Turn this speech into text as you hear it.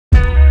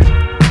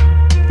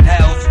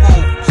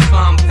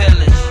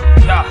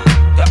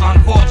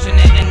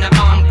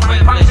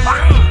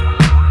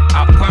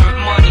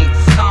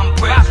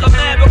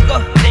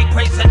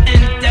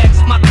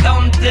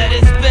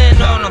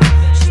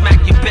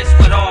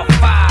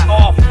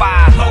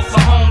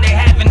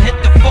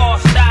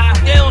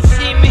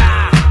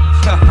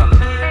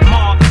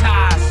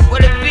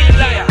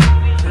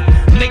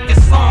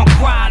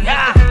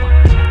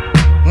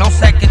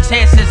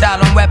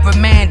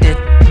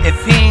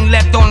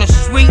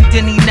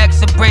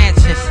piece of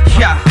branches.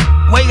 Yeah,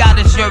 way out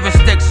of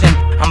jurisdiction.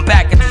 I'm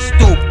back at the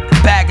stoop,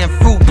 bagging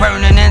fruit,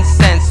 burning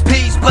incense.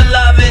 Peace,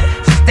 beloved.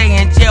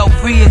 Stay in jail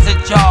free is a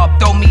job.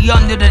 Throw me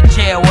under the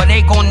jail or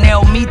they gon'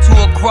 nail me to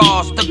a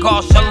cross. The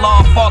God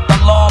Shalom fought the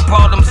law,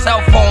 brought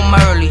himself home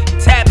early.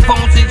 Tap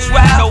phones and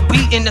trial, no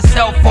beating the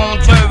cell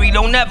phone jury.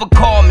 Don't ever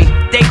call me,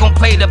 they gon'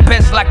 play the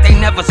bench like they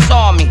never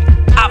saw me.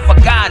 I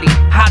forgot it,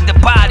 hide the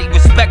body,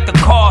 respect the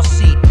car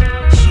seat.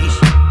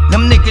 Sheesh.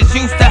 Them niggas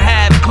used to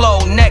have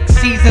clothes, next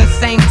season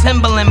same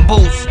Timberland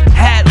boots.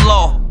 Had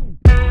law,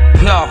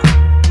 yo,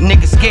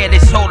 niggas scared they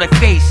show their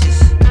faces.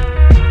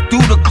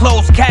 Through the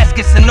closed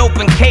caskets and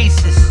open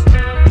cases.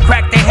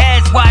 Crack their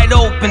heads wide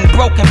open,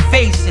 broken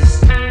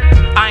faces.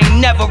 I ain't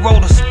never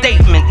wrote a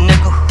statement,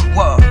 nigga.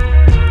 What?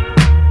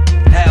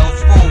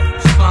 Hell's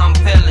Roof, slum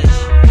village.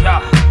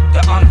 Yeah,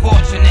 the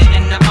unfortunate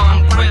and the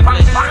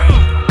unprivileged.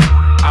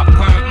 I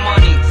burnt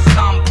money,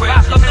 some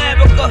bridges.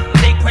 RocAmeriKKKA,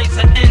 they praise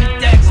the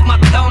index. My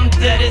thumb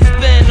did it,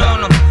 spin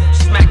on them.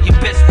 Smack your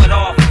bitch with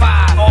all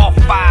five. All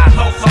five.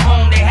 Close to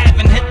home, they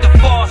haven't hit the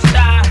far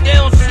side. They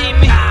don't see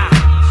me.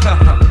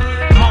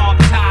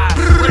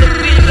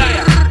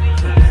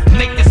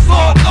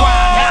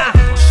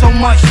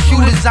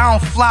 Shooters, I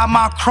don't fly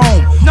my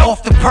chrome.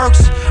 Off the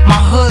perks, my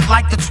hood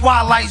like the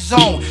Twilight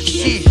Zone.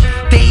 Shit,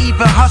 they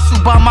even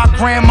hustle by my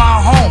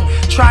grandma home.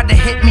 Tried to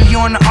hit me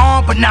on the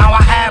arm, but now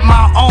I have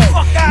my own.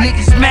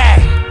 Niggas mad,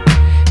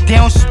 they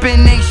don't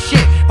spin they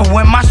shit. But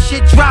when my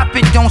shit drop,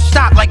 it don't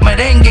stop like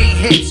merengue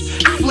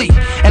hits. Fleet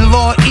and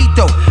Lord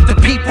Eto, the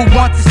people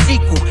want the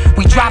sequel.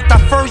 We dropped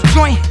our first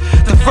joint,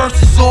 the verse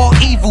is all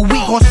evil. We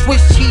gon'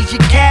 switch cheese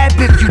your cab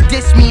if you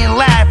diss me and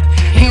laugh.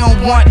 He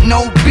don't want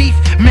no beef,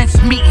 mince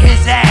meat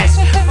his ass.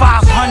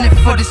 500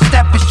 for the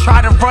steppers,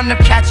 try to run up,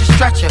 catch a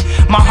stretcher.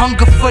 My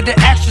hunger for the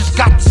extras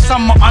got the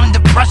summer under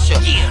pressure.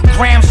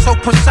 Grams so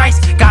precise,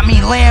 got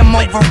me lamb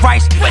over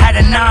rice. Had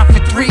a 9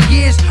 for 3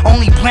 years,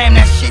 only blam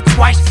that shit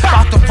twice.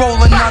 About to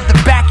roll another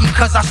backy,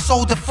 cause I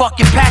sold the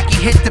fucking packy.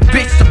 Hit the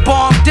bitch, the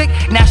bomb dick,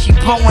 now she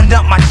blowing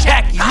up my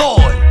jacket.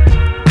 Lord,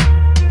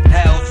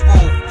 hell's